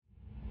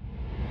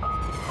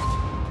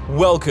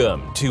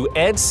Welcome to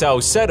Ed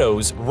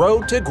Saucedo's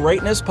Road to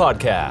Greatness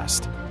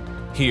podcast.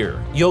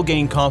 Here, you'll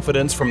gain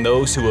confidence from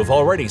those who have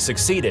already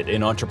succeeded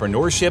in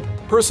entrepreneurship,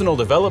 personal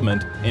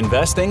development,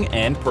 investing,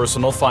 and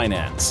personal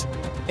finance.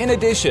 In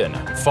addition,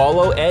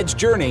 follow Ed's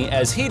journey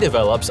as he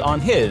develops on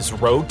his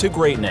road to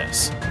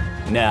greatness.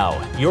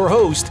 Now, your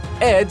host,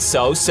 Ed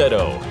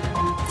Saucedo.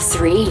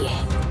 3,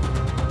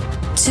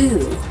 2,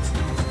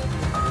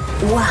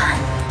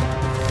 1.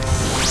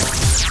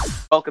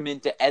 Welcome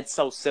into Ed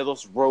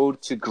Saucedo's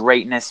Road to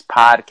Greatness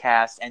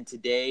podcast. And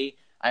today,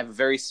 I have a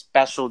very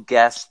special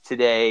guest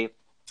today.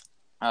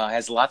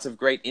 Has lots of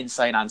great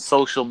insight on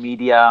social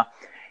media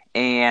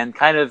and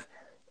kind of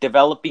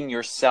developing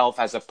yourself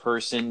as a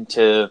person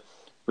to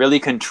really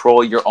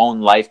control your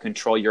own life,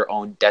 control your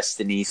own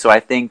destiny. So I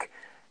think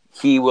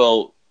he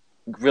will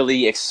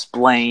really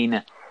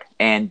explain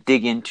and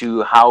dig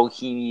into how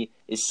he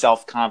is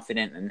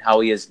self-confident and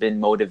how he has been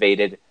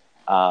motivated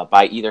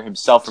by either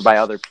himself or by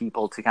other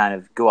people to kind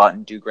of go out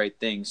and do great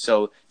things.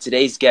 So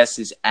today's guest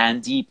is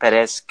Andy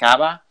Perez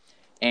Caba,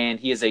 and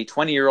he is a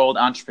 20-year-old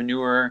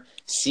entrepreneur,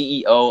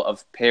 CEO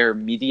of Pear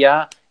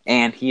Media,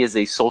 and he is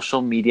a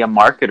social media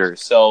marketer.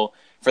 So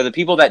for the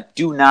people that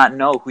do not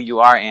know who you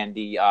are,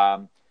 Andy,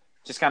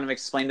 just kind of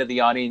explain to the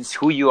audience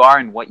who you are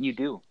and what you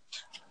do.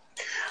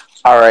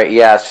 All right,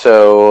 yeah.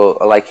 So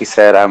like you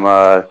said, I'm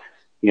a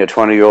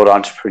 20-year-old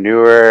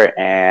entrepreneur,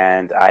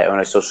 and I own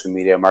a social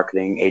media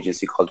marketing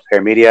agency called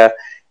Pear Media.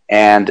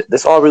 And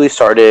this all really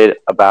started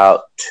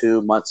about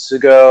 2 months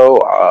ago,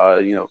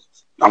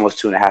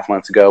 almost 2.5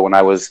 months ago, when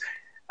I was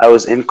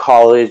in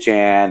college,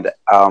 and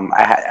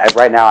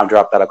right now I'm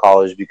dropped out of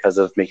college because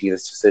of making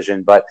this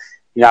decision. But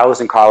I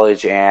was in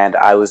college, and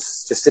I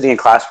was just sitting in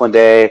class one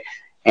day,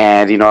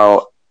 and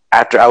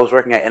after I was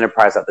working at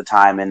Enterprise at the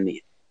time, and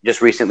just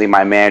recently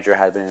my manager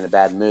had been in a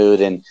bad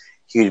mood, and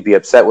he would be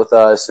upset with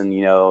us, and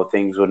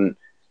things wouldn't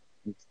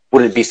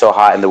be so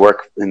hot in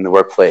the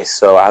workplace.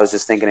 So I was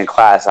just thinking in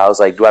class, I was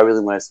like, do I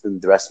really want to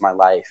spend the rest of my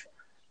life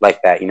like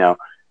that?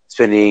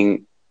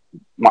 Spending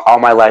all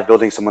my life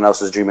building someone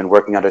else's dream and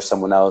working under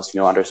someone else,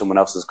 under someone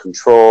else's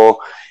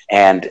control.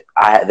 And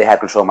they had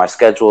control of my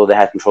schedule. They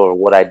had control of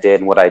what I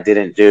did and what I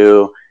didn't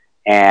do,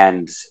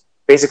 and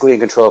basically in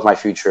control of my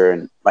future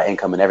and my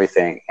income and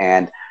everything.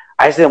 And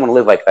I just didn't want to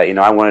live like that.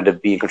 I wanted to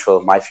be in control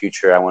of my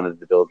future. I wanted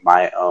to build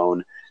my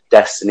own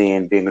destiny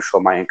and be in control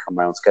of my income,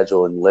 my own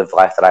schedule, and live the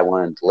life that I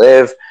wanted to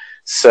live.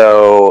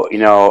 So,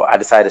 I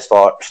decided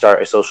to start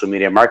a social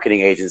media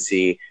marketing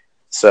agency.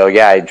 So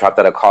yeah, I dropped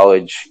out of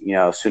college,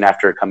 soon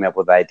after coming up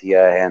with the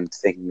idea and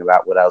thinking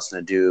about what I was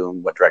going to do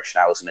and what direction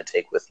I was going to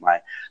take with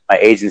my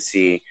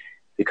agency,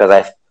 because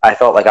I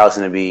felt like I was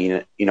going to be,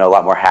 a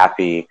lot more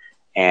happy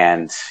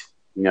and,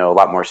 a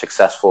lot more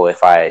successful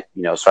if I,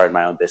 started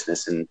my own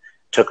business and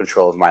took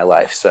control of my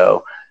life.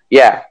 So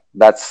yeah,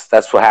 that's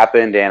what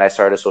happened. And I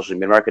started a social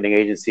media marketing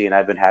agency, and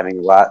I've been having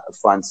a lot of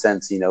fun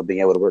since,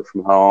 being able to work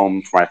from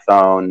home, from my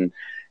phone,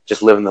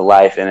 just living the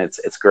life. And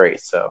it's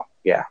great. So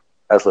yeah,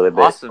 that's a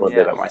little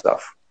bit about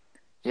myself.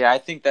 Yeah, I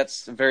think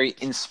that's a very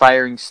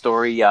inspiring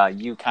story.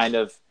 You kind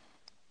of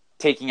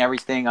taking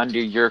everything under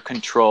your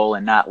control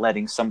and not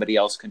letting somebody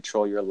else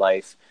control your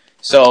life.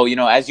 So,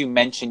 as you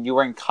mentioned, you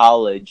were in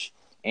college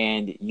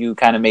and you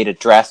kind of made a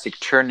drastic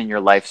turn in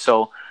your life.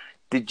 So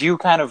did you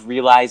kind of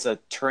realize a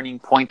turning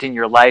point in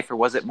your life, or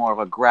was it more of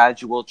a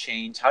gradual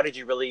change? How did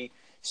you really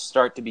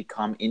start to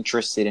become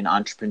interested in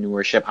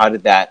entrepreneurship? How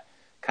did that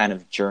kind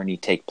of journey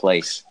take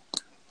place?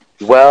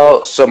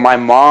 Well, so my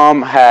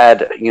mom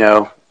had,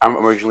 I'm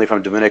originally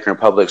from Dominican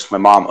Republic, so my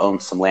mom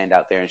owns some land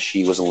out there, and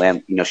she was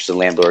she's a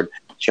landlord.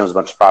 She owns a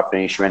bunch of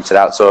property, and she rents it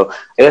out. So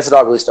I guess it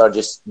all really started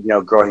just,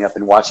 growing up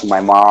and watching my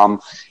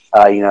mom,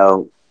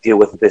 deal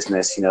with the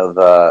business,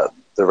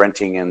 the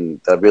renting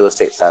and the real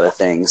estate side of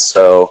things.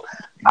 So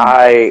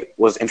I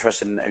was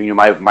interested in, when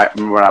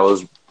I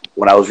was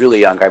really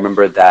young, I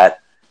remember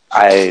that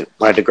I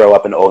wanted to grow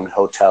up and own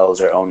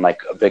hotels or own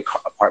like a big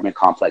apartment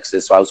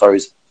complexes. So I was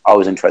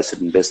always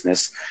interested in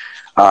business.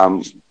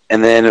 And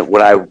then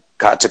when I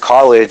got to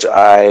college,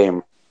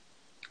 I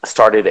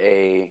started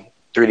a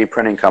 3D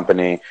printing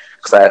company,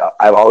 because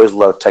I've always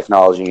loved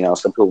technology.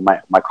 Some people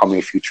might call me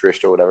a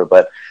futurist or whatever,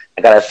 but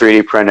I got a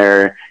 3D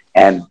printer,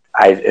 and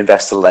I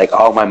invested like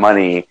all my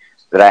money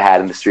that I had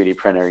in this 3D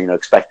printer,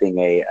 expecting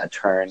a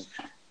turn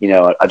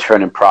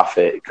in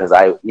profit, because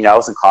I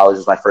was in college.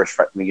 It was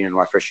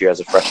my first year as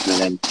a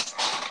freshman, and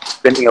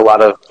spending a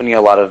lot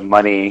of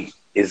money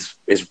is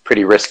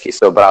pretty risky.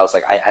 So, but I was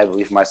like, I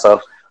believe in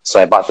myself.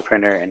 So I bought the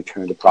printer and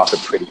turned the profit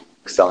pretty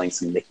quick, selling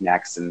some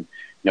knickknacks and,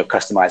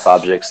 customized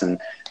objects. And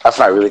that's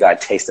when I really got a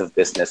taste of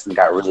business and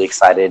got really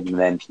excited. And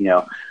then,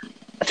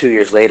 2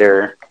 years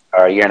later,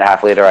 or a year and a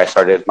half later, I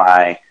started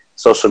my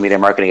social media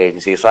marketing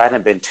agency. So I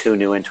hadn't been too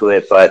new into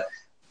it, but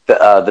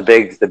the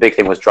big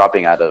thing was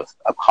dropping out of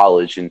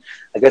college. And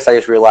I guess I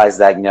just realized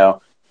that,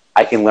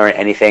 I can learn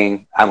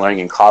anything I'm learning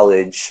in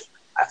college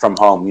from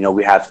home.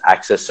 We have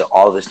access to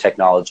all this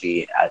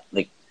technology at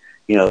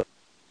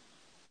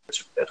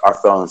our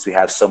phones. We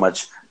have so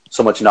much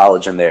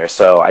knowledge in there.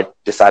 So I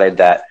decided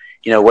that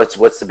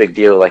what's the big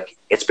deal? Like,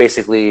 it's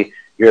basically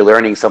you're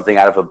learning something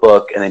out of a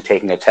book and then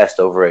taking a test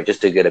over it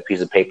just to get a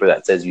piece of paper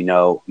that says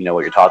what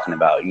you're talking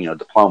about,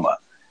 diploma.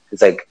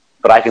 It's like,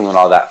 but I can learn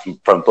all that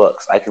from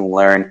books. I can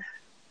learn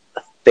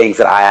things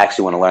that I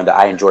actually want to learn, that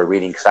I enjoy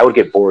reading, because I would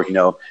get bored,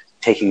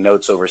 taking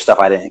notes over stuff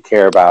I didn't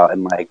care about,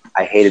 and like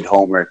I hated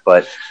homework.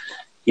 But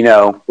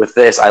with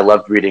this, I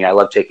loved reading. I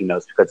love taking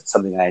notes because it's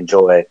something I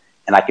enjoy,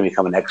 and I can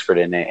become an expert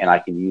in it, and I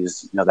can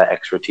use that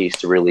expertise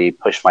to really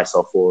push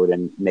myself forward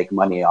and make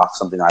money off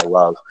something I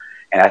love.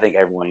 And I think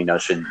everyone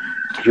should,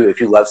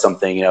 if you love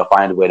something,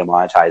 find a way to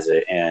monetize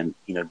it and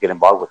get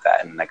involved with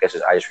that. And I guess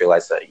I just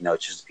realized that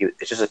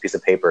it's just a piece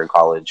of paper in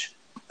college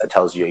that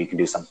tells you can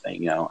do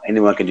something.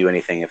 Anyone can do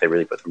anything if they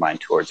really put their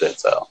mind towards it.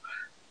 So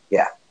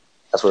yeah,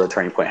 that's where the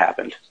turning point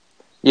happened.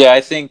 Yeah,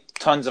 I think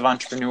tons of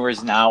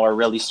entrepreneurs now are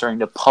really starting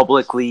to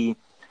publicly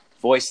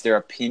voice their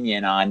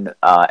opinion on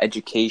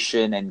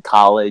education and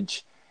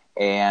college.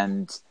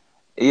 And,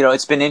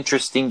 it's been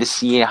interesting to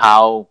see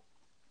how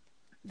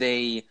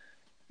they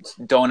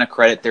don't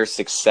accredit their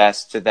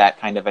success to that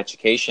kind of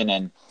education.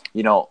 And,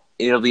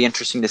 it'll be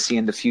interesting to see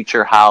in the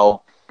future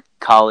how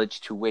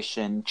college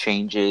tuition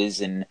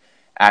changes and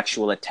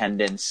actual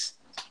attendance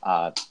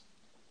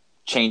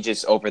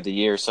changes over the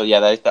years. So,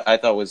 yeah, I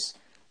thought was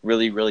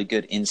really, really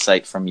good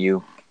insight from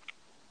you.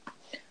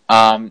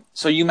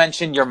 So you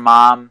mentioned your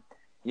mom,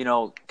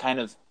 kind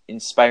of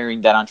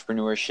inspiring that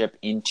entrepreneurship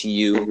into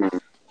you. Mm-hmm.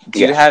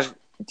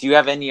 Do you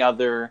have any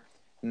other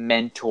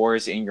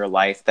mentors in your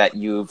life that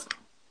you've,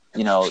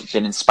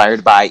 been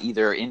inspired by,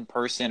 either in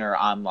person or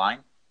online?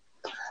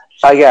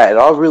 Yeah, it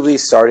all really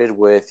started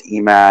with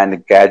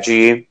Iman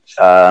Gaji.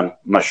 I'm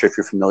not sure if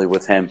you're familiar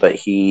with him, but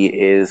he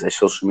is a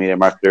social media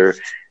marketer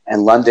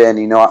in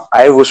London.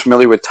 I was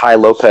familiar with Tai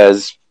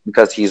Lopez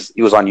because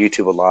he was on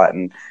YouTube a lot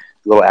and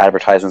little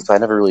advertisements, so I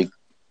never really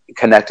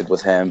connected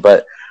with him.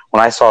 But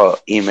when I saw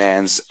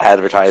Iman's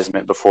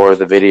advertisement before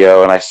the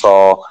video and I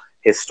saw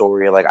his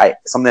story,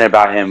 something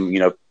about him,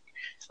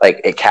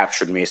 it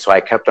captured me. So I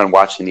kept on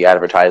watching the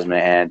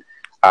advertisement, and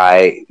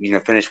I,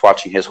 finished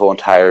watching his whole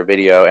entire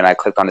video, and I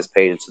clicked on his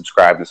page and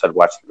subscribed and started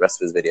watching the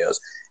rest of his videos.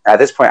 And at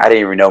this point, I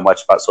didn't even know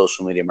much about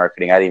social media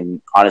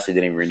marketing. Honestly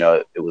didn't even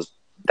know it was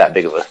that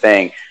big of a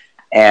thing.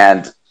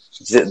 And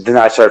then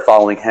I started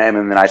following him,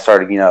 and then I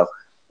started,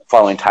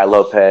 following Tai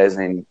Lopez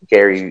and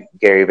Gary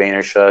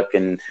Vaynerchuk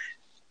and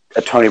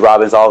Tony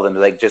Robbins, all of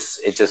them. It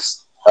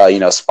just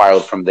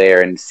spiraled from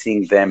there, and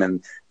seeing them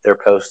and their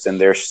posts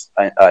and their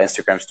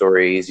Instagram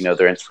stories,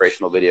 their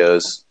inspirational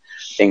videos,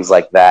 things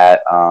like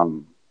that,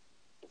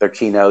 their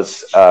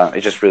keynotes,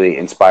 it just really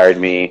inspired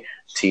me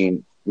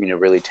to,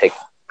 really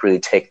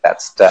take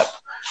that step.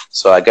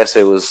 So I guess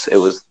that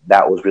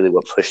was really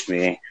what pushed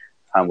me,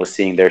 was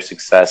seeing their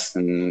success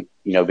and,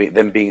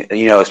 them being,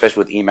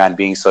 especially with Iman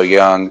being so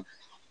young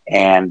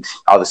and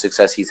all the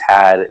success he's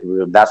had.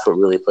 That's what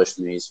really pushed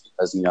me,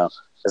 because,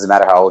 doesn't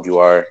matter how old you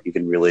are, you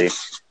can really,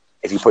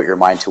 if you put your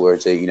mind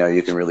towards it,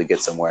 you can really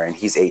get somewhere. And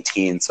he's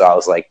 18. So I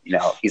was like,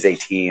 he's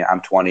 18, I'm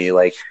 20.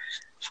 Like,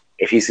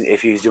 if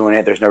he's doing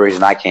it, there's no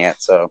reason I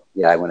can't. So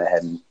yeah, I went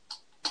ahead and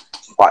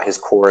bought his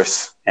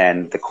course,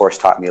 and the course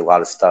taught me a lot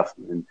of stuff.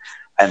 And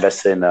I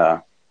invested in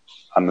a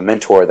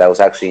mentor that was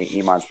actually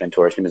Iman's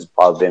mentor. His name is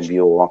Bob Van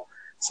Buell.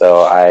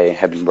 So I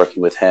have been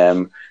working with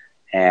him,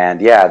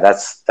 and yeah,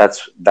 that's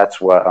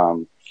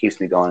what keeps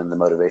me going, in the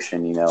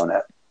motivation. And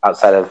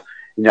outside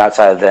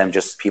of them,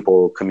 just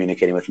people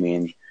communicating with me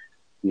and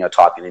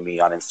talking to me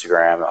on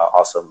Instagram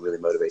also really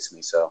motivates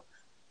me. So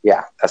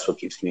yeah, that's what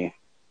keeps me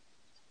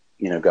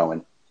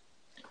going.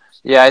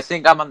 Yeah, I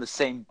think I'm on the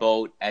same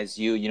boat as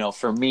you.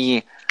 For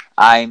me,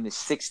 I'm a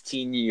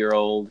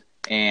 16-year-old,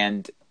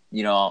 and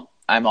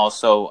I'm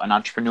also an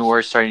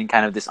entrepreneur starting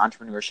kind of this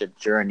entrepreneurship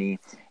journey.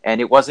 And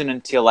it wasn't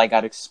until I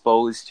got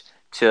exposed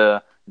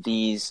to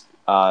these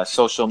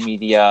social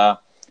media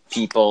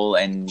people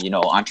and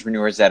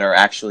entrepreneurs that are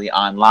actually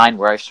online,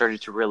 where I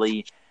started to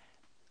really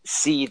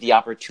see the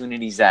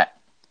opportunities that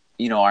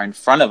are in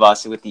front of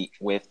us with the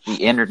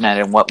internet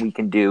and what we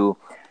can do,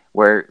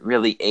 where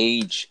really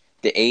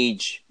the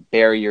age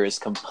barrier is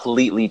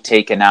completely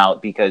taken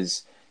out,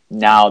 because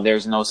now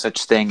there's no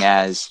such thing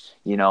as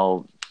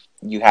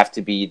you have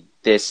to be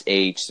this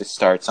age to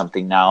start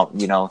something. Now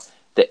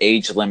the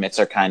age limits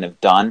are kind of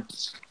done,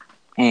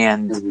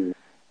 and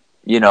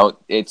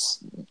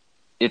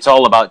it's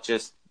all about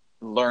just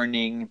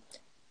learning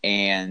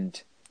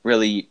and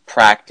really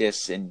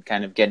practice and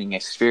kind of getting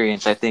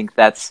experience. I think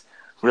that's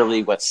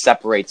really what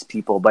separates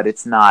people, but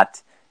it's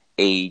not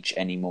age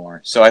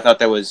anymore. So I thought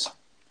that was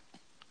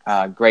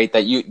great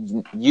that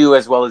you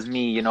as well as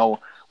me,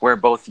 we're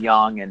both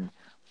young, and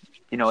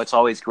it's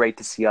always great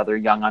to see other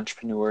young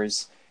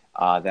entrepreneurs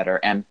that are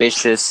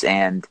ambitious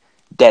and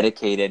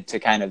dedicated, to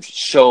kind of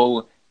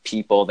show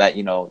people that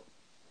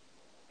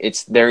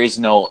there is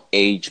no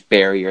age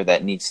barrier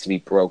that needs to be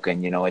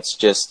broken. It's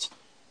just,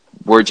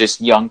 we're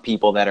just young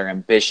people that are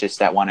ambitious,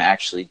 that want to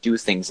actually do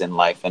things in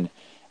life. And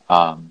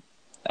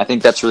I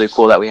think that's really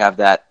cool that we have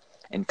that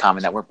in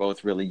common, that we're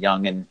both really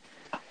young and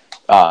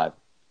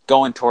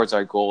going towards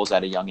our goals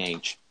at a young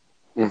age.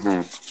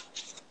 Mm-hmm.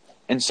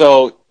 And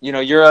so,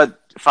 you're a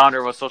founder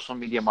of a social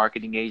media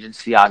marketing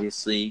agency,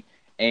 obviously.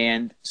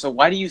 And so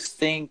why do you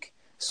think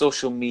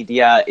social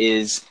media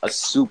is a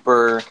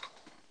super,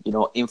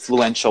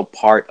 influential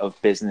part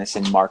of business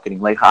and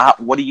marketing? Like,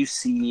 what do you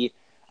see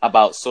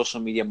about social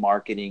media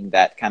marketing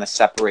that kind of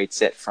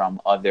separates it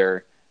from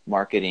other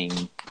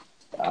marketing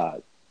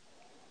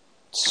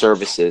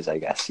services, I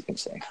guess you can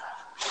say?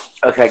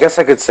 Okay, I guess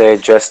I could say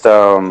just,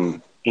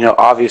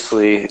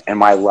 obviously in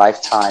my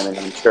lifetime, and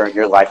I'm sure in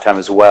your lifetime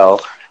as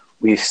well,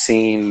 we've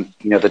seen,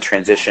 the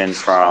transition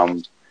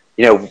from,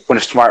 when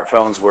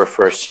smartphones were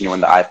first,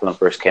 when the iPhone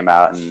first came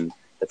out and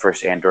the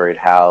first Android,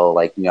 how,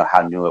 like,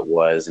 how new it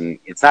was. And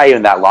it's not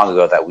even that long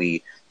ago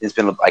it's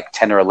been like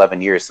 10 or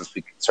 11 years since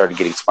we started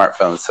getting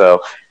smartphones.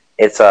 So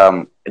it's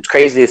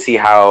crazy to see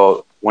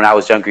how when I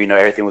was younger,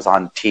 everything was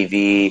on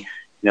TV,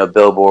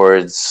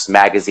 billboards,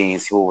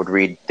 magazines, people would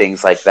read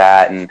things like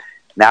that. And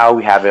now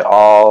we have it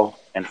all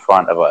in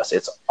front of us.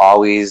 It's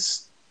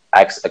always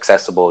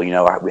accessible. We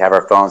have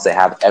our phones that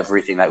have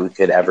everything that we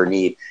could ever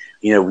need.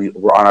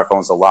 We're on our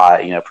phones a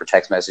lot, for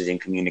text messaging,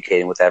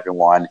 communicating with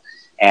everyone.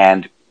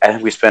 And I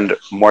think we spend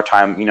more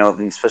time,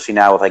 especially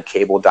now with like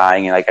cable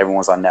dying and like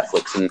everyone's on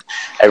Netflix and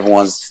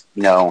everyone's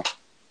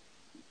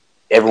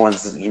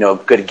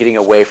good getting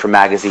away from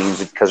magazines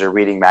because they're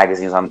reading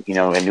magazines on,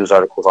 and news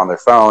articles on their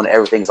phone.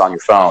 Everything's on your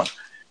phone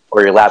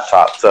or your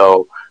laptop.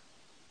 So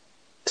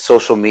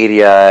social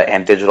media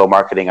and digital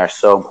marketing are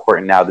so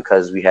important now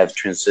because we have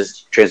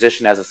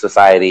transitioned as a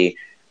society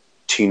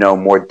to, a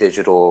more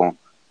digital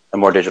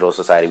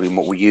society.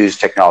 We use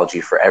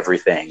technology for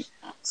everything.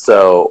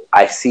 So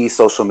I see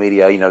social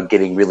media,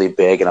 getting really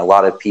big, and a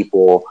lot of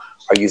people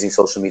are using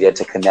social media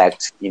to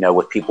connect,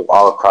 with people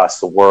all across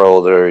the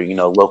world or,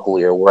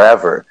 locally or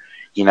wherever,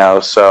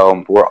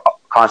 so we're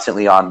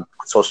constantly on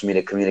social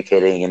media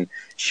communicating and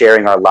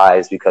sharing our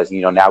lives because,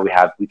 now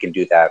we can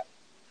do that.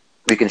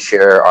 We can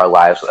share our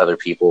lives with other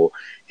people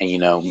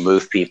and,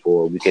 move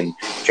people. We can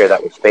share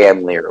that with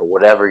family or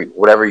whatever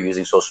you're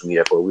using social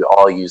media for. We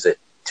all use it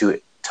to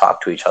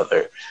talk to each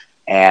other.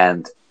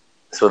 And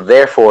so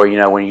therefore,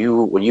 when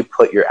you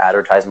put your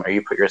advertisement or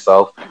you put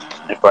yourself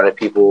in front of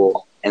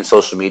people in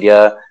social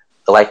media,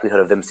 the likelihood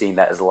of them seeing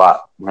that is a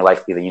lot more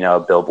likely than, a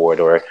billboard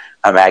or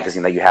a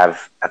magazine that you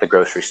have at the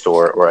grocery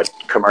store or a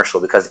commercial.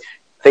 Because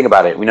think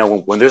about it,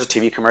 when there's a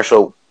TV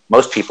commercial,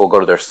 most people go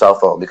to their cell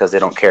phone because they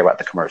don't care about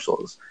the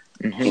commercials,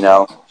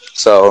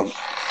 So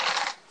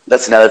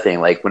that's another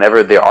thing. Like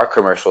whenever there are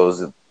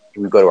commercials,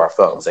 we go to our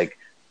phones. Like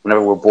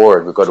whenever we're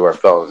bored, we go to our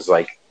phones.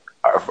 Like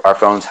our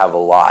phones have a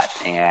lot.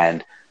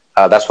 And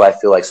that's why I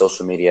feel like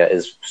social media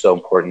is so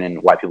important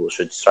and why people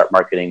should start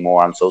marketing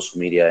more on social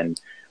media and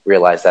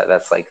realize that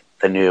that's like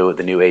the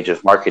new age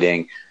of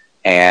marketing.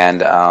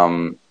 And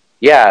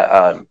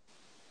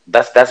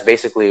that's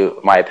basically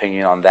my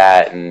opinion on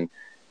that. And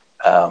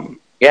so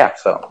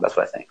that's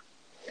what I think.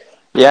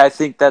 Yeah, I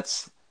think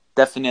that's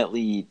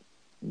definitely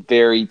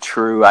very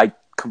true. I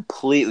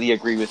completely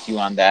agree with you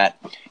on that.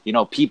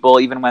 People,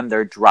 even when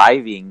they're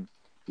driving,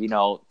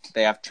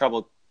 they have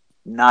trouble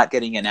not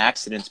getting in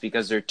accidents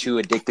because they're too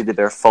addicted to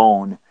their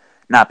phone,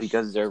 not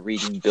because they're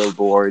reading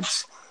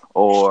billboards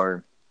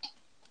or,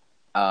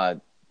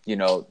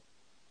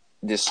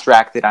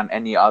 distracted on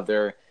any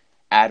other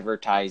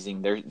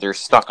advertising. They're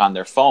stuck on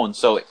their phone.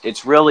 So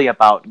it's really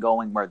about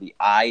going where the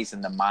eyes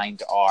and the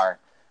mind are,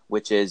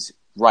 which is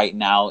right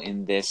now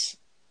in this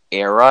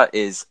era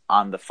is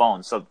on the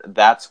phone. So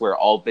that's where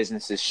all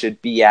businesses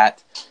should be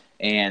at.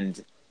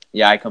 And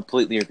yeah, I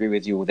completely agree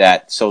with you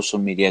that social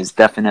media is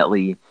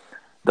definitely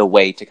the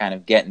way to kind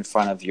of get in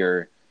front of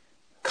your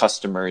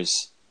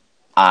customers'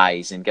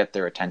 eyes and get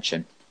their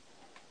attention.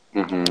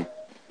 Mm-hmm.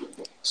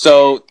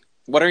 So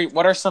what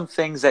are some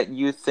things that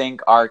you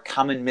think are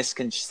common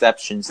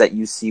misconceptions that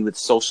you see with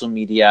social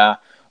media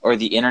or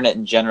the internet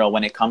in general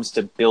when it comes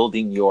to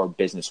building your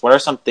business? What are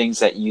some things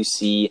that you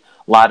see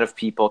a lot of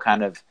people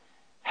kind of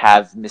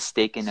have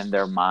mistaken in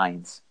their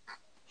minds?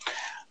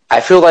 I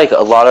feel like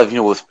a lot of,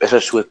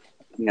 especially with,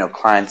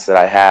 clients that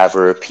I have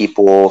or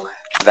people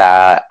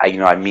that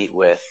I meet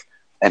with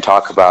and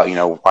talk about,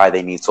 why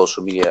they need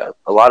social media.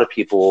 A lot of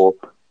people,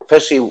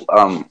 especially,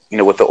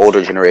 with the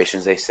older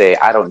generations, they say,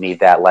 I don't need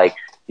that. Like,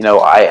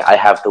 I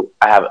have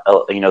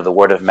the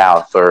word of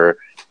mouth or,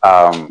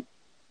 I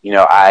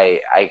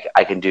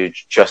can do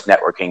just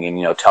networking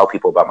and, tell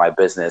people about my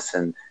business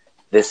and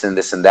this and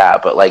this and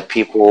that. But like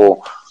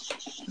people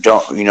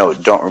don't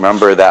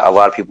remember that a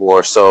lot of people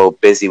are so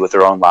busy with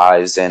their own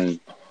lives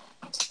and,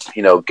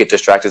 get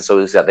distracted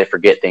so that they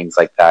forget things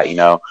like that.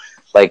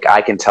 Like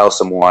I can tell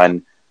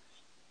someone,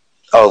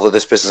 oh, well,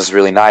 this business is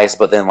really nice.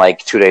 But then like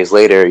 2 days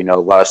later, a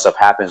lot of stuff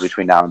happens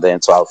between now and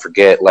then. So I'll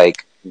forget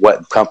like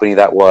what company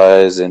that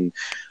was and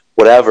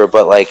whatever.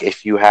 But like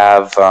if you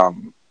have,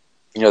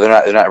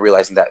 they're not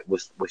realizing that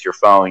with your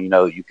phone,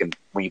 you can,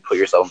 when you put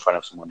yourself in front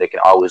of someone, they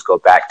can always go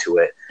back to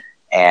it.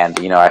 And,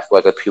 I feel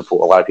like a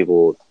lot of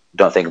people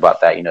don't think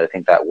about that. They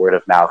think that word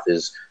of mouth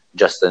is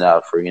just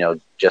enough or,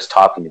 just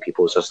talking to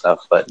people is just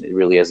enough, but it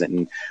really isn't.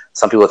 And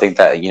some people think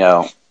that,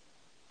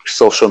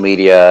 social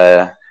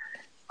media,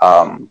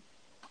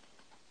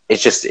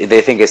 it's just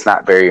they think it's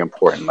not very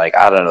important. Like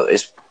I don't know,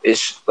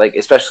 it's like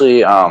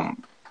especially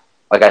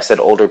like I said,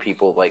 older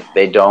people, like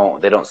they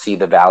don't see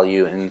the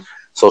value in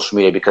social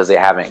media because they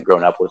haven't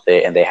grown up with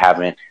it and they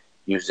haven't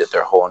used it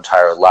their whole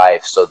entire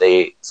life. So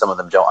some of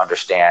them don't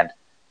understand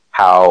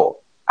how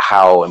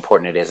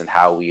important it is and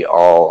how we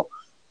all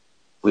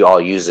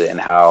use it and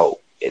how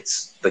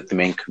it's like the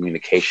main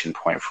communication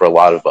point for a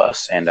lot of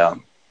us. And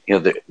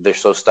they're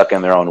so stuck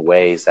in their own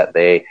ways that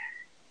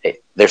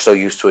they're so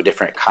used to a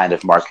different kind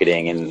of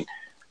marketing,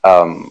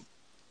 and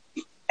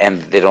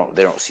they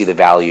don't see the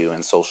value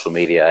in social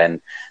media.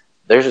 And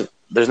there's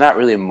not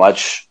really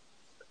much.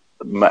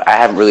 I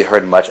haven't really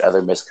heard much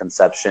other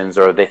misconceptions,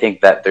 or they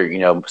think that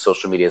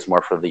social media is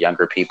more for the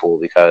younger people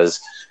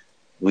because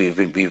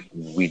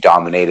we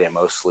dominate it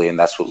mostly, and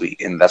that's what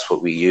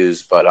we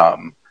use. But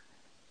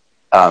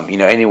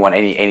anyone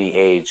any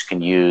age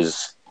can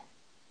use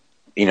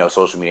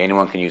social media.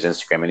 Anyone can use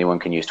Instagram. Anyone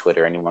can use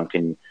Twitter. Anyone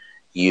can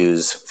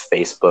use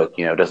Facebook.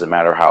 It doesn't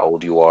matter how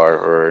old you are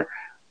or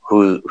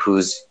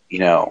who's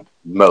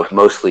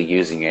mostly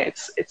using it.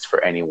 It's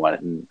for anyone,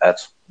 and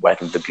that's why I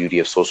think the beauty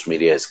of social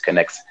media is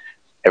connects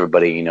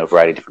everybody.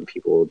 Variety of different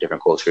people,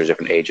 different cultures,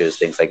 different ages,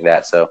 things like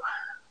that. So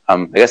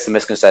I guess the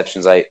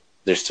misconceptions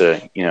just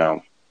to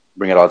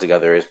bring it all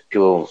together is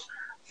people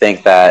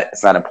think that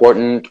it's not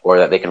important or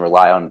that they can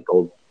rely on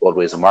old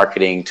ways of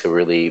marketing to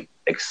really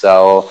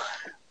excel,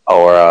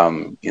 or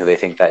they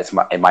think that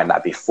it might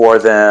not be for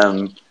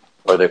them,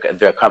 or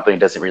their company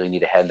doesn't really need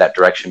to head that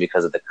direction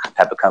because of the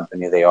type of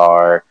company they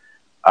are.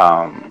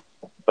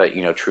 But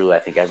truly, I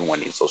think everyone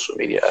needs social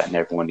media, and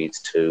everyone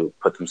needs to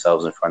put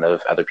themselves in front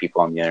of other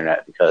people on the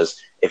internet, because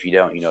if you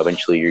don't,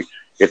 eventually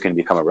you're going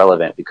to become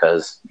irrelevant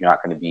because you're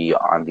not going to be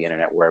on the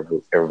internet where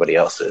everybody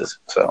else is.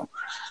 So,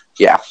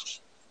 yeah.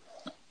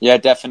 Yeah,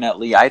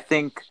 definitely. I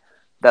think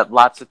that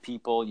lots of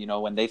people,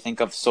 when they think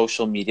of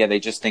social media, they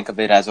just think of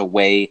it as a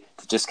way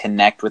to just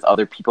connect with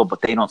other people,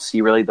 but they don't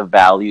see really the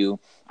value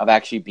of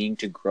actually being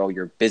to grow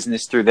your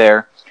business through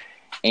there.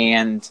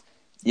 And,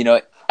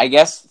 I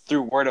guess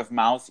through word of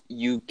mouth,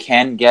 you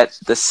can get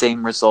the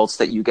same results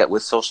that you get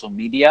with social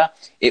media.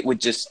 It would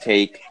just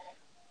take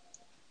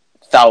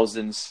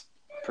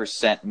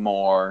 1000%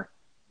 more,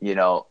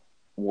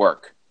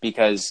 work,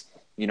 because,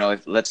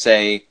 let's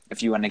say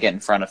if you want to get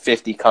in front of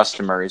 50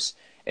 customers,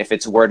 if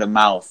it's word of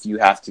mouth, you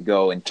have to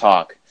go and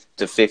talk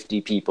to 50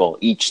 people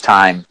each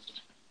time.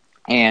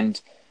 And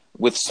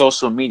with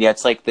social media,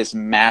 it's like this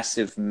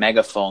massive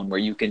megaphone where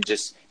you can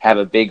just have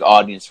a big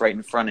audience right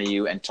in front of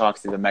you and talk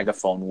through the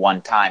megaphone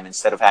one time,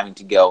 instead of having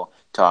to go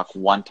talk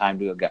one time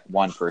to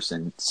one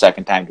person,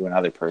 second time to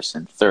another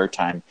person, third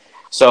time.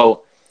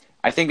 So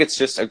I think it's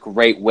just a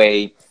great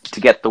way to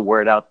get the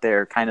word out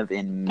there kind of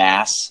in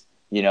mass,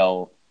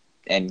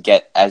 and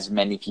get as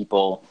many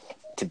people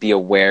to be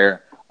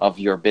aware of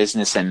your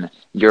business and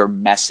your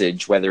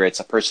message, whether it's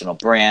a personal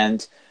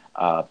brand,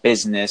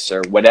 business,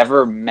 or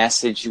whatever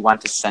message you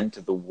want to send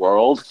to the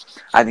world.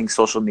 I think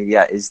social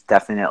media is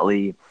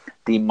definitely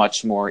the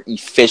much more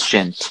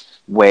efficient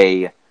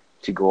way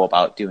to go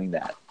about doing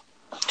that.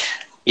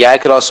 Yeah, I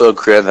could also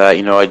agree with that.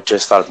 I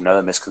just thought of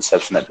another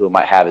misconception that people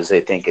might have is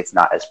they think it's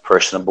not as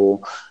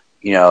personable.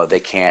 They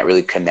can't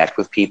really connect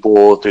with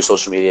people through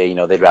social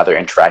media. They'd rather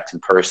interact in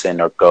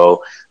person or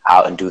go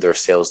out and do their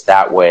sales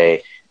that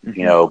way.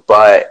 Mm-hmm.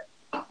 But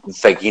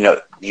it's like,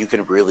 you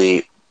can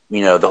really,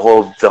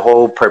 the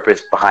whole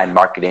purpose behind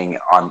marketing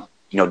on,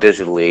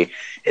 digitally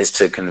is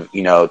to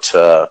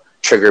to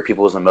trigger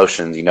people's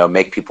emotions,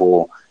 make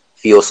people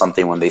feel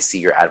something when they see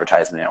your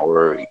advertisement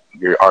or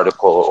your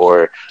article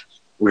or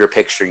your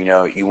picture.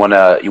 You want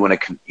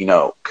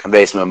to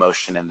convey some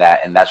emotion in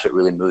that, and that's what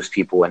really moves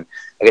people. And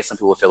I guess some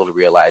people fail to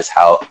realize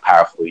how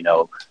powerful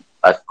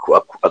a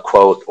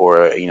quote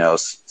or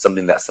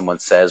something that someone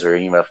says or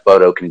even a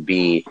photo can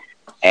be,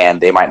 and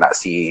they might not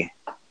see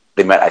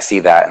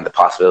that and the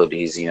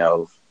possibilities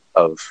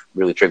of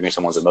really triggering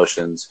someone's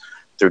emotions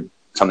through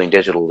something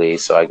digitally.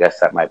 So I guess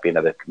that might be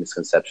another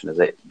misconception, is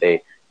that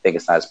they think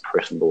it's not as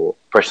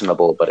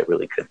personable, but it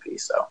really could be.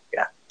 So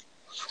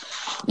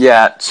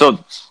yeah. So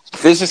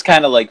this is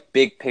kind of like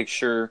big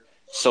picture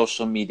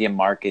social media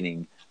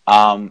marketing.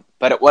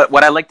 But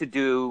what I like to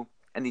do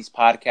in these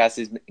podcasts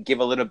is give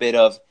a little bit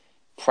of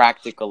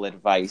practical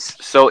advice.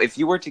 So if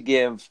you were to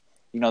give,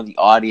 the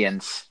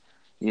audience,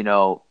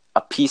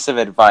 a piece of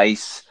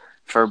advice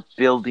for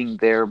building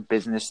their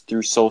business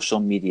through social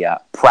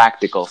media,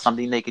 practical,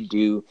 something they could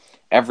do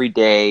every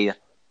day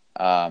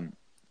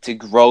to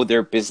grow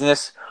their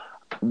business,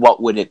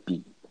 what would it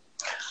be?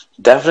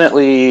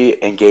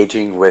 Definitely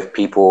engaging with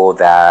people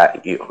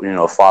that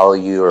follow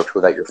you, or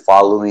people that you're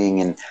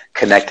following, and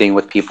connecting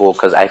with people,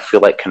 because I feel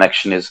like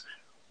connection is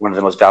one of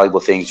the most valuable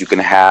things you can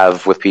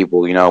have with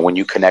people. When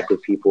you connect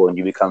with people and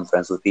you become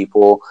friends with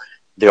people,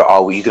 you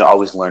can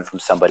always learn from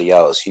somebody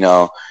else.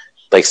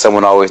 Like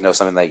someone always knows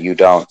something that you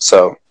don't.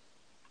 So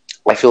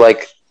I feel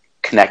like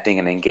connecting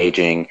and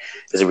engaging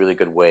is a really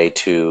good way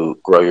to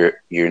grow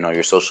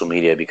your social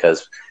media,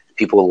 because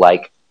people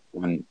like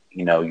when,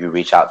 you know, you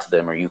reach out to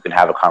them or you can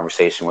have a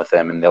conversation with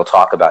them and they'll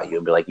talk about you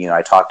and be like, you know,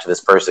 I talked to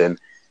this person,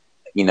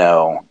 you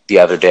know, the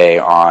other day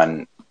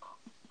on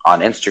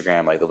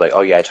Instagram. Like, they're like,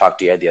 oh yeah, I talked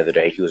to Ed the other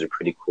day. He was a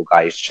pretty cool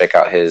guy. You should check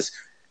out his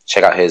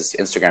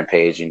Instagram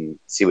page and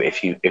see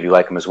if you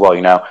like him as well.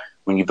 You know,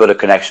 when you build a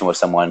connection with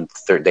someone,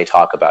 they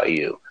talk about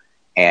you.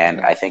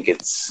 And I think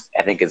that's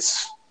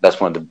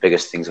one of the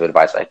biggest things of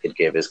advice I could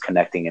give is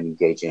connecting and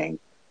engaging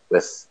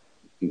with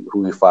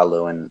who you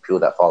follow and people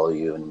that follow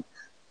you, and,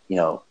 you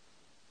know,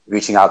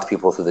 reaching out to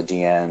people through the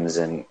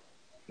DMs and,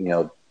 you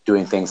know,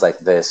 doing things like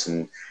this.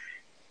 And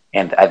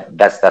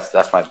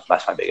that's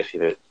my biggest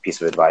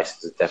piece of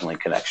advice is definitely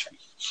connection.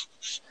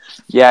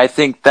 Yeah, I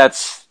think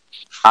that's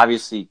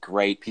obviously a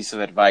great piece of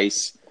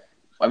advice.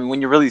 I mean,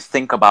 when you really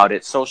think about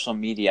it, social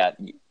media,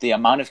 the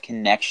amount of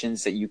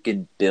connections that you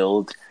can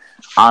build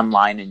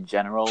online in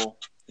general,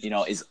 you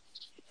know, is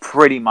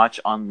pretty much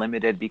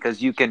unlimited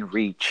because you can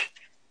reach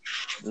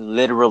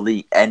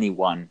literally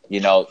anyone. You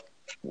know,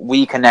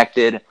 we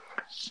connected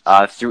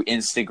through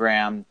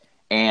Instagram,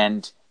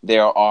 and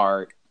there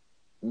are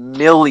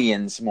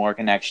millions more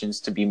connections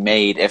to be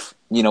made if,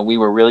 you know, we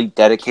were really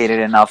dedicated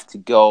enough to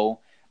go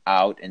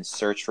out and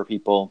search for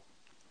people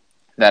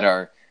that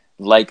are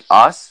like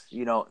us.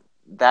 You know,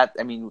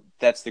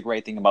 that's the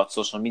great thing about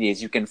social media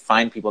is you can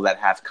find people that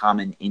have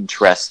common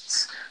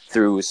interests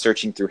through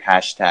searching through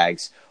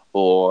hashtags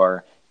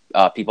or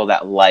people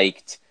that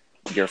liked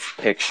your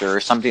picture or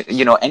something,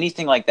 you know,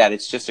 anything like that.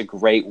 It's just a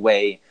great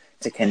way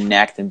to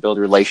connect and build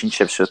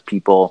relationships with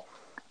people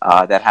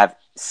that have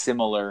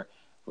similar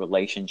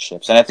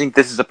relationships. And I think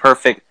this is a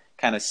perfect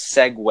kind of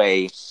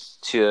segue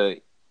to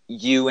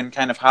you and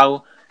kind of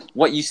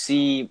what you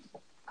see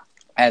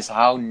as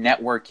how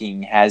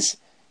networking has,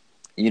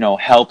 you know,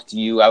 helped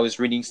you. I was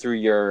reading through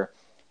your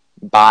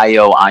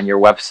bio on your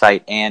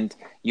website, and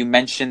you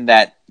mentioned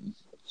that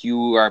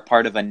you are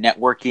part of a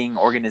networking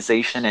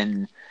organization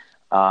in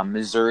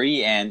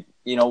Missouri, and,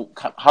 you know,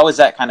 how has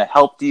that kind of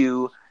helped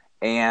you,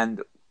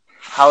 and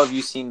how have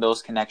you seen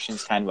those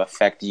connections kind of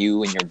affect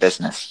you and your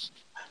business?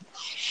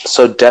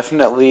 So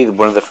definitely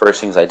one of the first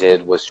things I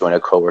did was join a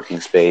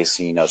co-working space,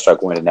 you know, start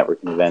going to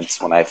networking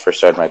events when I first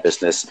started my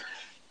business,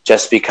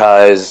 just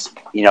because,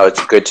 you know, it's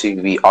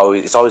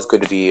always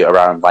good to be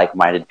around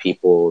like-minded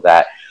people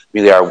that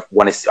really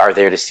are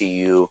there to see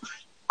you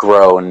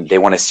grow, and they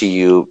want to see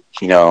you,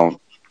 you know,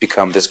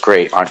 become this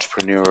great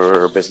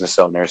entrepreneur or business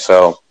owner.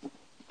 So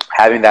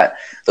having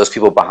those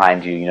people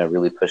behind you, you know,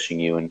 really pushing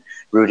you and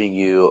rooting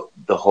you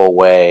the whole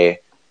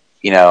way,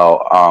 you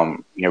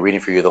know,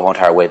 reading for you the whole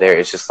entire way there,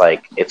 it's just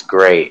like, it's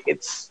great.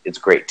 It's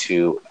great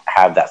to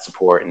have that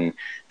support and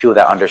people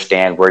that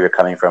understand where you're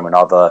coming from and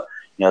all the,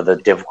 you know, the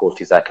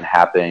difficulties that can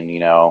happen. You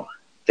know,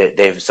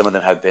 some of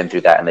them have been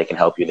through that and they can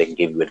help you. They can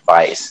give you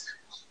advice.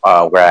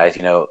 Whereas,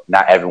 you know,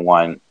 not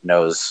everyone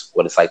knows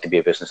what it's like to be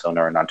a business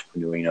owner or an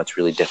entrepreneur. You know, it's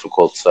really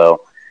difficult.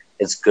 So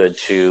it's good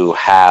to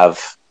have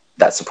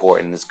that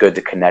support, and it's good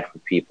to connect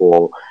with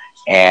people,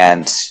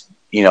 and,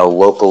 you know,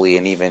 locally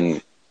and even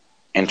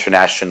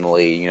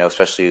internationally, you know,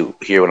 especially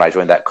here when I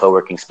joined that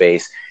co-working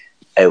space,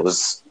 it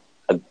was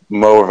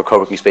more of a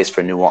co-working space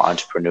for new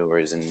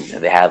entrepreneurs, and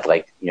they had,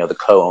 like, you know, the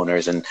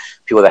co-owners and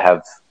people that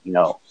have, you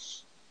know,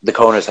 the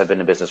co-owners have been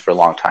in business for a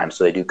long time,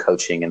 so they do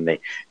coaching and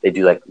they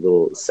do like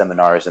little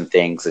seminars and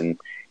things, and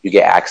you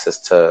get access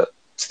to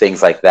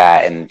things like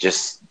that, and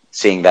just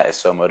seeing that is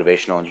so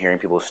motivational, and hearing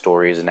people's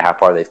stories and how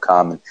far they've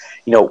come, and,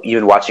 you know,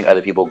 even watching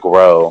other people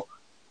grow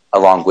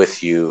along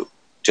with you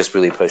just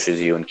really pushes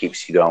you and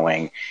keeps you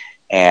going.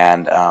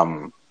 And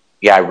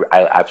yeah,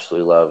 I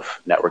absolutely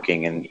love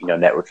networking and, you know,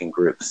 networking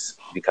groups,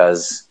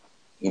 because,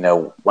 you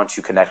know, once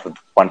you connect with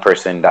one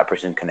person, that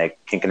person can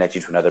connect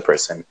you to another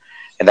person,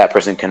 and that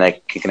person can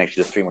connect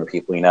you to 3 more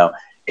people. You know,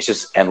 it's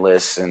just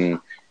endless and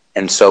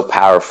so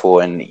powerful,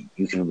 and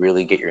you can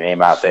really get your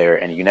name out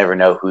there, and you never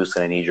know who's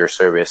going to need your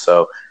service.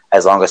 So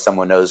as long as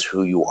someone knows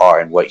who you are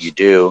and what you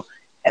do,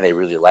 and they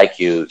really like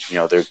you, you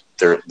know,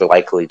 they're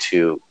likely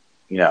to,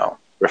 you know,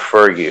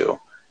 refer you,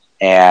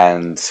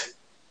 and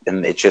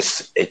it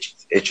just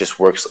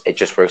works. It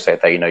just works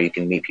like that. You know, you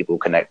can meet people,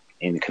 connect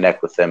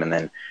with them, and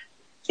then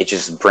it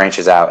just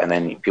branches out, and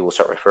then people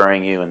start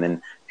referring you, and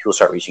then people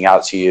start reaching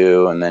out to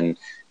you, and then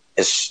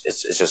it's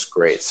just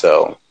great.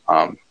 So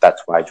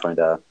that's why I joined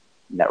a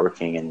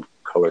networking and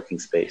co-working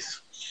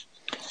space.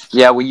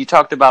 Yeah, when you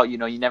talked about, you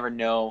know, you never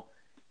know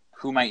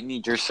who might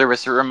need your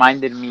service, it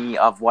reminded me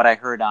of what I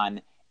heard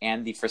on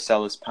Andy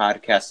Frisella's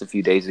podcast a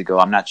few days ago.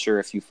 I'm not sure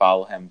if you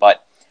follow him,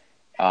 but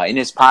in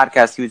his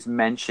podcast, he was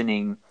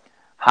mentioning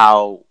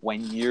how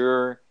when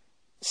you're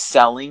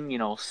selling, you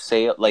know,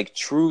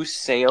 true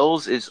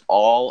sales is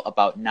all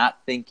about not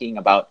thinking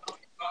about,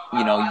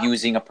 you know,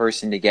 using a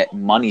person to get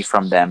money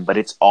from them, but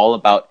it's all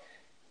about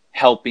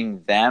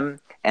helping them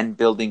and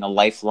building a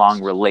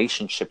lifelong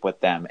relationship with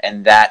them.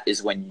 And that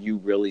is when you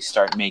really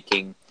start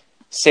making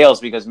sales,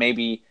 because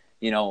maybe,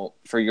 you know,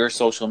 for your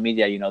social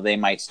media, you know, they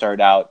might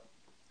start out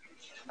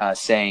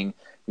saying,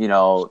 you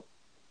know,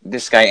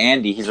 this guy,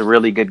 Andy, he's a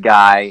really good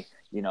guy,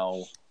 you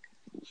know,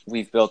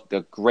 we've built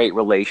a great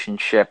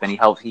relationship, and he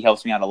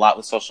helps me out a lot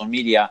with social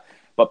media.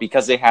 But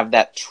because they have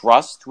that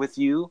trust with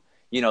you,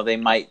 they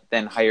might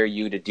then hire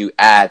you to do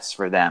ads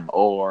for them,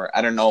 or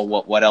I don't know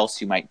what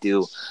else you might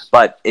do.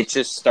 But it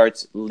just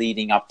starts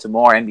leading up to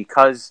more. And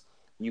because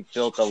you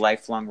built a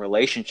lifelong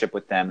relationship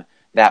with them,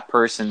 that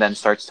person then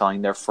starts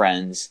telling their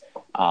friends,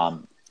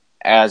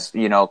 as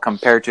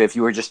compared to if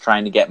you were just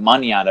trying to get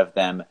money out of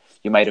them,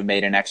 you might have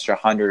made an extra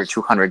 $100 or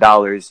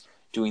 $200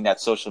 doing that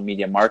social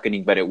media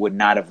marketing, but it would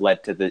not have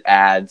led to the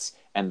ads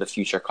and the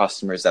future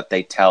customers that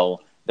they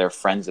tell their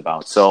friends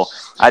about. So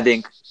I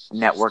think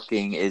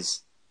networking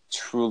is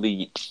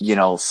truly,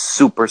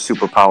 super,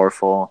 super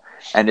powerful.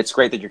 And it's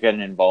great that you're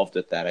getting involved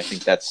with that. I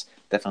think that's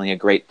definitely a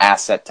great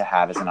asset to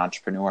have as an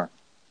entrepreneur.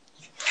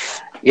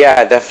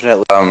 Yeah,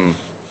 definitely.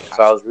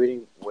 So I was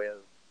reading With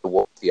the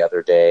Wolf the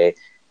other day,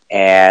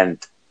 and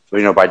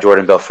by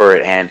Jordan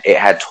Belfort, and it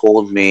had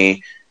told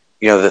me,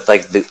 that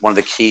like one of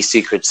the key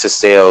secrets to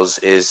sales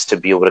is to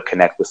be able to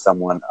connect with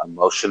someone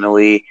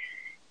emotionally.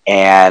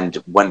 And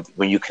when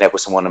you connect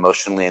with someone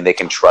emotionally and they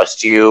can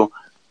trust you,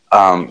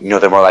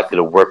 they're more likely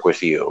to work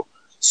with you.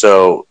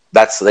 So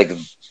that's like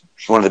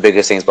one of the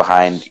biggest things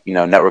behind,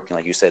 networking,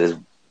 like you said, is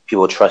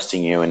people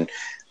trusting you. And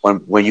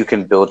when you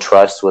can build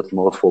trust with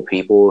multiple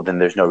people, then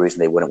there's no reason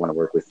they wouldn't want to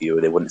work with you.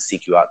 They wouldn't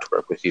seek you out to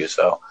work with you.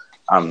 So,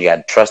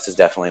 trust is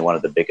definitely one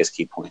of the biggest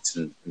key points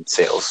in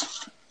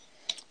sales.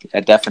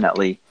 Yeah,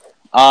 definitely.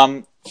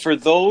 For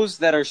those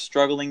that are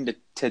struggling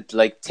to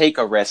like take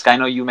a risk, I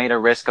know you made a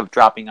risk of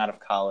dropping out of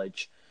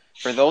college.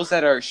 For those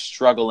that are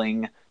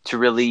struggling to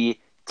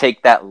really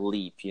take that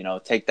leap,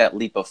 take that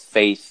leap of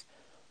faith,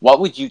 what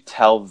would you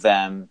tell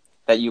them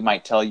that you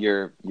might tell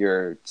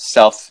your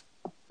self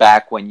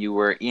back when you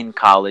were in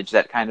college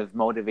that kind of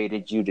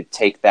motivated you to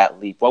take that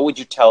leap? What would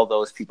you tell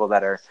those people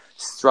that are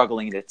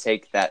struggling to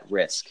take that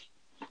risk?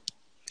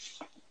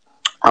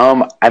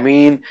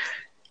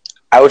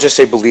 I would just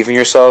say believe in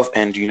yourself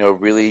and,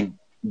 really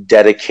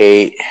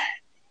dedicate,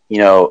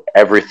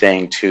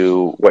 everything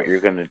to what you're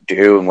going to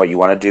do and what you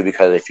want to do,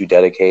 because if you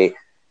dedicate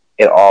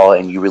it all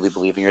and you really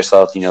believe in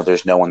yourself,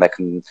 there's no one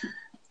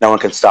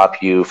can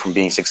stop you from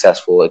being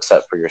successful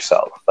except for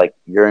yourself. Like,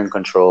 you're in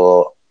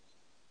control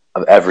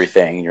of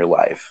everything in your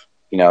life,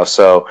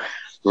 so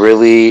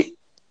really,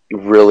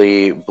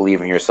 really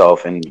believe in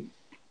yourself and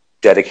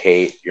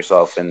dedicate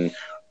yourself and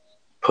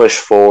push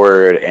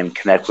forward and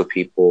connect with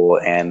people.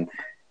 And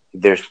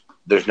there's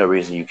no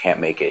reason you can't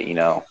make it,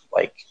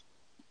 like,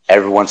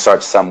 everyone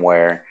starts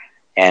somewhere.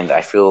 And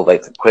I feel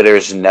like the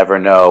quitters will never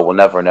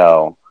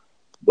know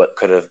what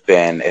could have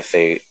been if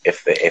they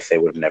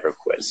would have never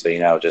quit.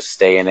 So, just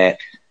stay in it,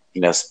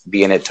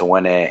 be in it to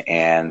win it,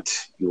 and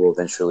you will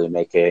eventually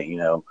make it.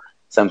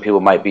 Some people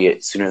might be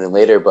it sooner than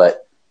later,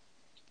 but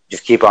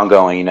just keep on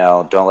going,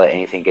 don't let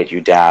anything get you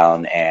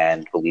down,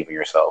 and believe in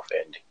yourself,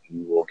 and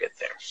you will get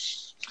there.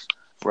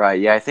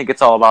 Right. Yeah, I think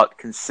it's all about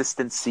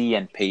consistency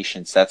and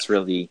patience. That's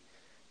really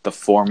the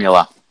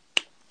formula.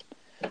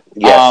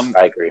 Yes,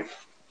 I agree.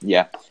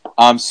 Yeah.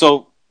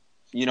 So,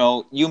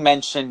 you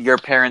mentioned your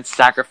parents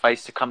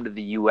sacrificed to come to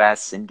the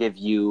U.S. and give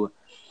you,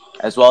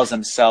 as well as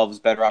themselves,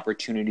 better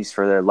opportunities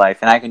for their life.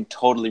 And I can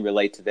totally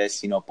relate to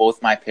this.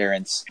 Both my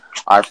parents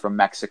are from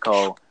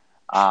Mexico.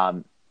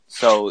 And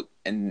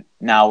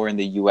now we're in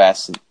the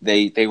U.S.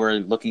 They were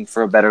looking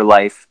for a better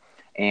life.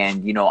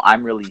 And,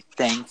 I'm really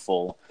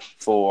thankful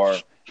for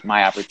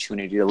my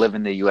opportunity to live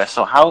in the U.S.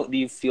 So how do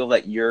you feel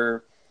that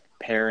your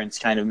parents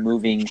kind of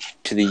moving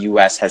to the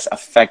U.S. has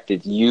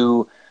affected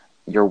you,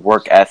 your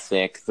work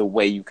ethic, the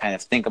way you kind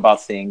of think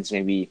about things,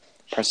 maybe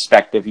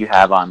perspective you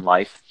have on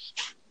life?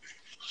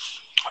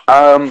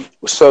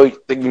 So,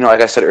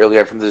 like I said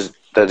earlier, I'm from the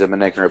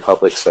Dominican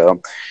Republic.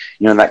 So,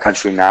 in that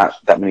country, not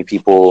that many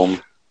people,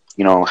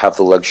 have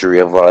the luxury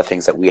of a lot of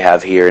things that we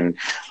have here and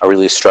are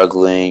really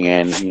struggling.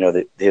 And,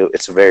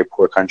 it's a very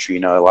poor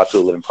country. A lot of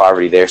people live in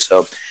poverty there.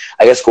 So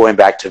I guess going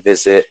back to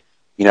visit,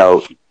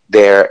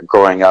 there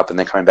growing up and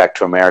then coming back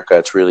to America,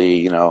 it's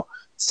really,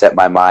 set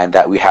my mind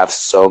that we have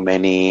so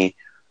many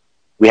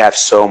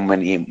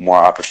more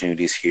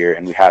opportunities here,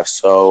 and we have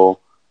so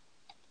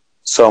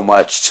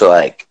much to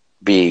like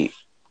be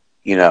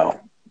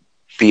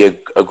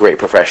a great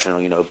professional,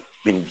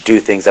 and do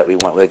things that we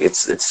want. Like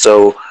it's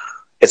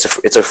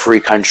a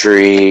free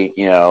country,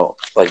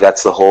 like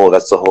that's the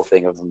whole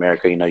thing of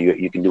America.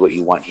 You can do what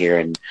you want here,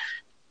 and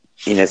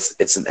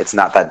it's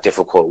not that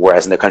difficult.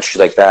 Whereas in a country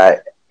like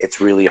that, it's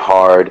really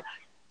hard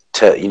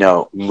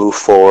to move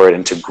forward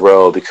and to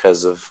grow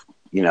because of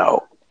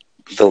the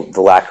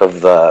lack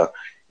of the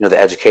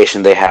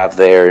education they have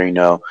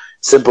there.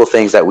 Simple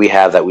things that we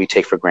have that we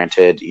take for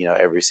granted,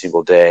 every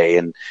single day,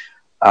 and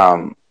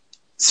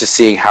just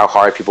seeing how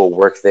hard people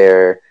work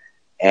there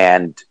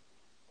and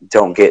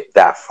don't get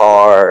that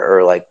far,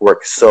 or like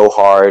work so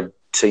hard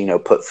to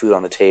put food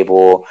on the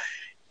table,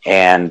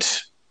 and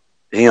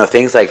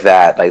things like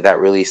that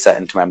really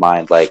set into my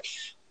mind, like,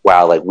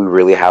 wow, like we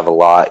really have a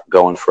lot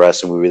going for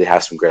us, and we really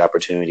have some great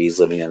opportunities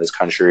living in this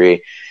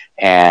country.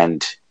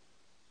 And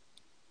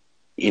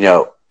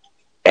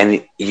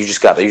and you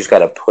just got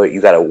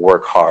to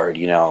work hard,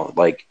 you know,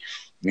 like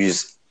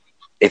it's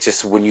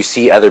just when you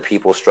see other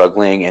people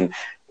struggling and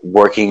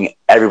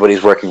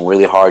everybody's working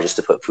really hard just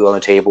to put food on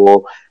the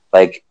table,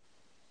 like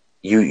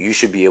you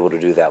should be able to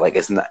do that. Like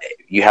it's not,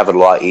 you have it a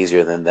lot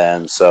easier than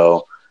them.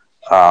 So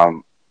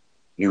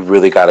you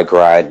really got to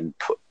grind and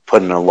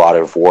put in a lot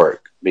of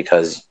work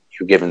because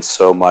you're given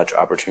so much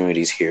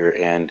opportunities here,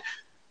 and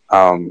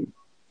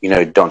you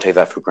know, don't take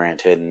that for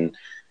granted. And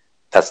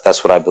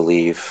that's what I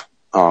believe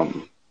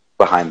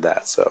behind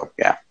that. So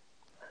yeah,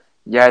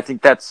 I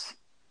think it's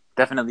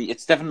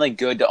definitely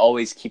good to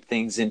always keep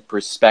things in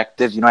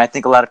perspective. You know, I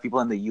think a lot of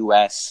people in the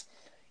U.S.,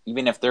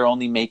 even if they're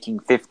only making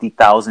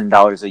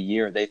 $50,000 a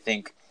year, they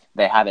think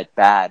they have it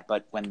bad.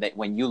 But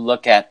when you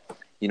look at,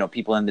 you know,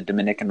 people in the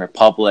Dominican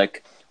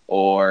Republic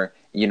or,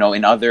 you know,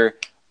 in other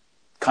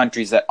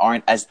countries that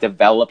aren't as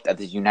developed as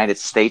the United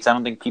States, I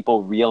don't think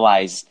people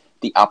realize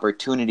the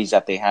opportunities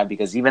that they have,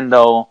 because even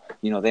though,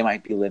 you know, they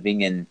might be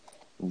living in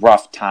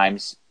rough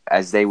times,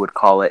 as they would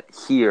call it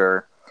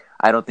here,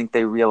 I don't think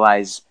they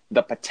realize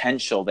the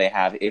potential they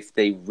have if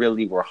they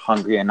really were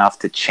hungry enough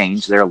to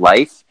change their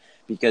life.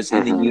 Because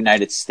in the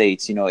United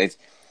States, you know, if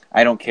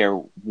I don't care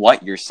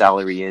what your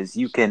salary is,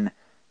 you can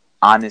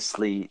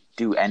honestly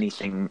do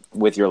anything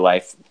with your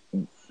life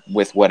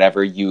with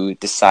whatever you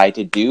decide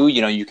to do.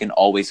 You know, you can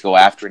always go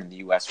after it in the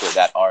U.S. where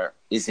that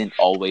isn't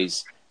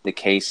always the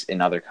case in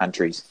other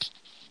countries.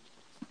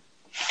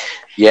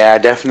 Yeah, I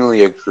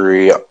definitely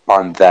agree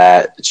on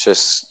that.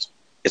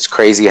 It's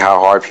crazy how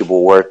hard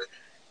people work,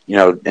 you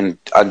know, in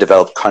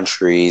undeveloped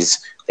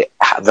countries.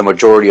 The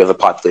majority of the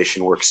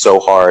population works so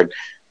hard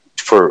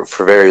for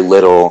very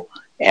little,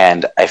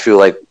 and I feel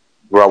like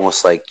we're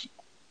almost like,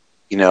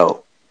 you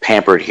know,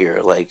 pampered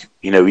here. Like,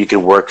 you know, you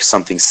can work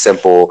something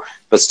simple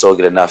but still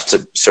get enough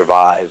to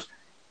survive.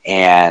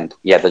 And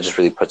yeah, that just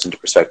really puts into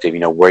perspective, you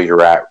know, where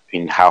you're at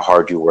and how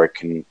hard you work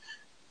can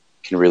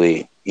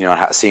really, you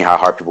know, seeing how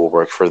hard people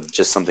work for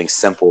just something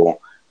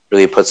simple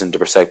really puts into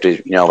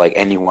perspective, you know, like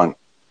anyone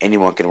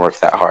can work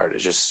that hard.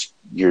 It's just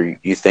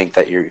you think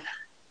that you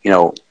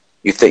know,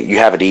 you think you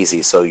have it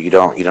easy, so you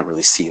don't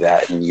really see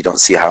that, and you don't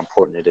see how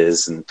important it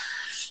is and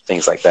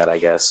things like that, I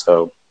guess.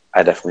 So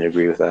I definitely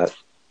agree with that.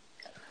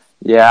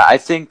 Yeah, I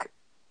think,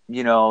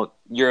 you know,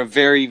 you're a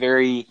very,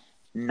 very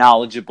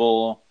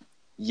knowledgeable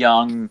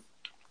young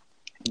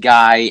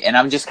guy, and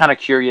I'm just kind of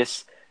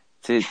curious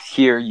to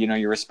hear, you know,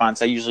 your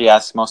response. I usually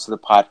ask most of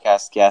the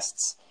podcast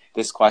guests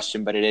this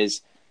question, but it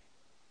is,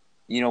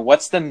 you know,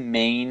 what's the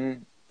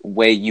main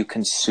way you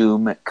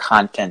consume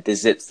content?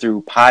 Is it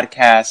through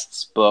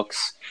podcasts,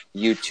 books,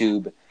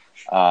 YouTube,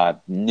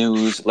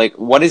 news? Like,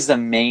 what is the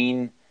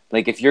main,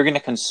 like, if you're going to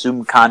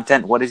consume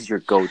content, what is your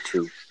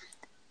go-to?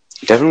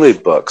 Definitely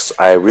books.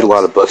 I read a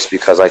lot of books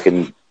because I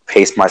can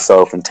pace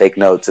myself and take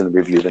notes and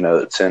review the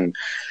notes and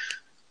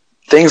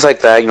things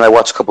like that. You know, I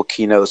watch a couple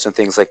keynotes and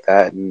things like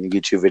that and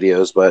YouTube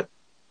videos, but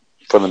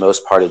for the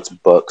most part, it's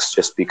books,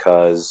 just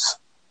because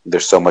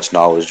there's so much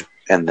knowledge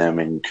in them,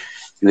 and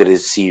you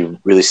get to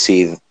really see,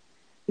 you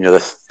know, the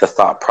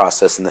thought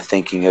process and the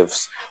thinking of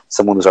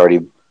someone who's already,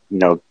 you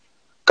know,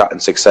 gotten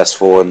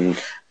successful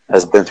and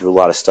has been through a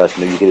lot of stuff.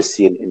 You know, you get to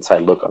see an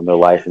inside look on their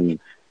life and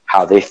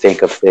how they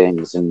think of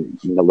things, and,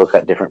 you know, look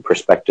at different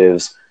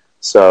perspectives.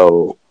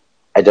 So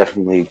I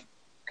definitely,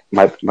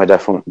 my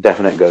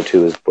definite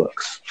go-to is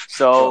books.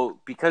 So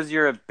because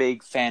you're a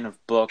big fan of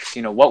books,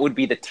 you know, what would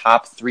be the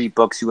top 3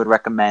 books you would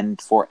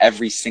recommend for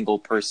every single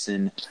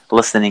person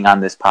listening on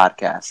this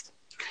podcast?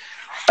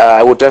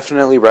 I would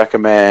definitely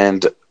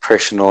recommend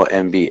Personal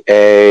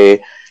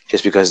MBA,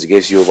 just because it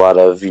gives you a lot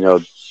of, you know,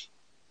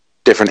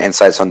 different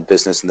insights on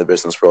business and the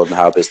business world and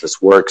how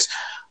business works.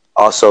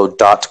 Also,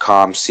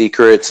 .com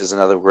Secrets is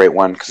another great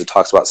one, because it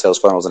talks about sales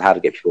funnels and how to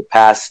get people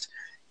past,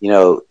 you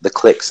know, the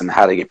clicks, and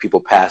how to get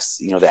people past,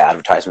 you know, the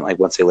advertisement, like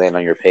once they land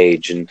on your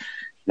page, and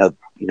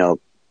you know,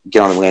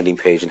 get on the landing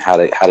page, and how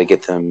to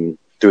get them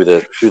through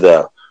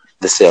the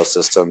sales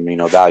system, you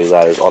know, value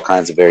ladders, all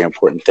kinds of very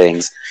important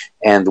things.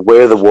 And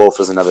Where the Wolf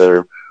is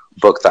another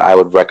book that I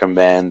would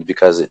recommend,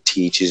 because it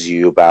teaches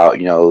you about,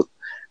 you know,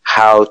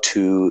 how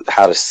to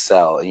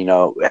sell. You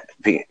know,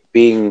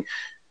 being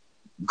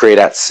great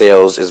at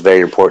sales is very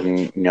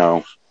important, you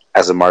know,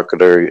 as a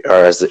marketer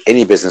or as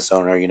any business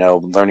owner. You know,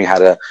 learning how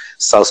to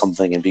sell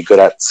something and be good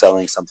at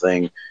selling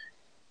something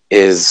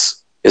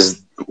is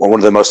one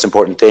of the most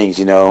important things,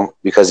 you know,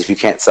 because if you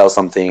can't sell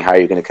something, how are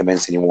you going to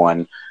convince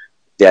anyone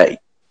that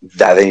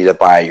they need to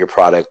buy your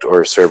product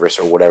or service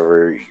or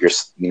whatever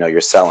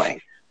you're selling?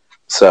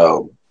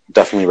 So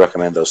definitely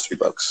recommend those 3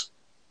 books.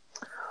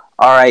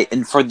 All right,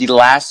 and for the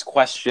last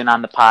question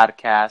on the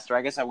podcast, or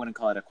I guess I wouldn't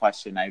call it a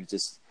question, I would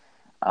just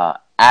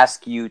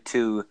ask you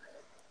to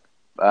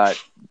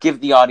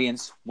give the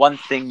audience one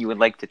thing you would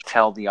like to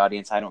tell the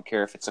audience. I don't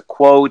care if it's a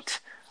quote,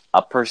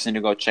 a person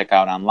to go check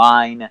out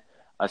online,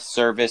 a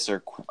service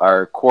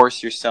or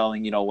course you're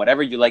selling, you know,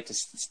 whatever you like to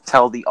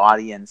tell the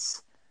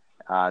audience.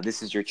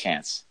 This is your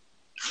chance.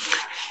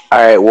 All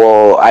right.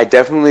 Well, I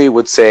definitely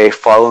would say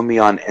follow me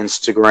on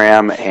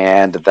Instagram,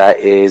 and that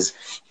is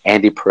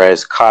Andy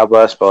Perez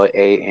Caba, spell it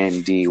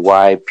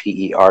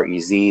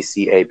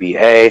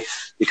ANDYPEREZCABA,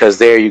 because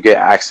there you get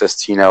access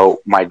to,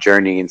 my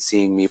journey and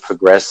seeing me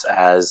progress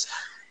as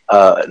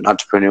an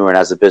entrepreneur and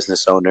as a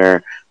business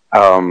owner.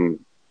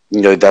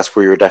 That's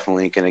where you're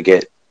definitely going to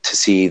get to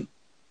see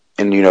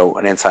and,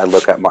 an inside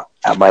look at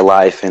my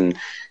life and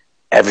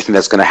everything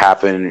that's going to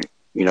happen,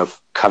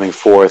 coming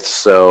forth.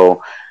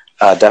 So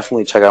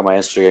definitely check out my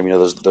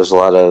Instagram. There's a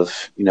lot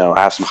of,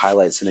 I have some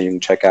highlights in it you can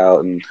check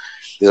out, and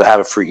I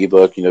have a free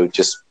ebook.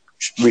 Just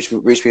reach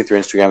me through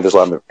Instagram. There's a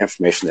lot of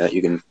information that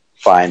you can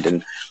find,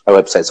 and my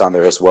website's on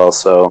there as well.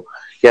 So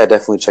yeah,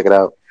 definitely check it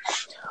out.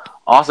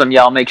 Awesome.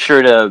 Yeah, I'll make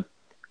sure to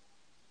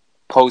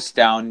post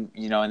down,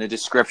 in the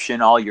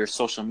description, all your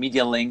social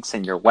media links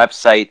and your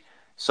website,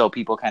 so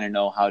people kind of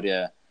know how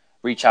to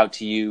reach out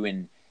to you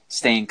and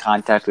stay in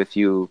contact with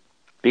you,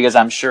 because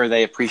I'm sure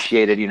they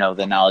appreciated,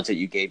 the knowledge that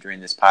you gave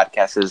during this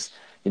podcast.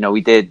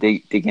 We did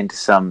dig into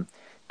some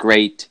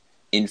great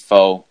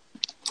info.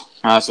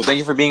 So thank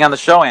you for being on the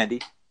show,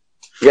 Andy.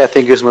 Yeah,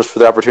 thank you so much for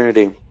the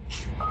opportunity.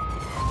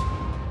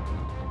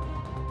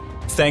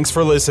 Thanks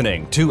for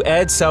listening to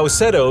Ed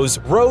Saucedo's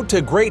Road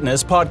to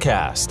Greatness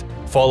podcast.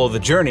 Follow the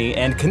journey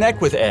and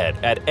connect with Ed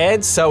at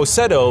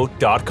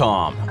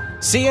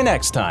edsaucedo.com. See you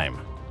next time.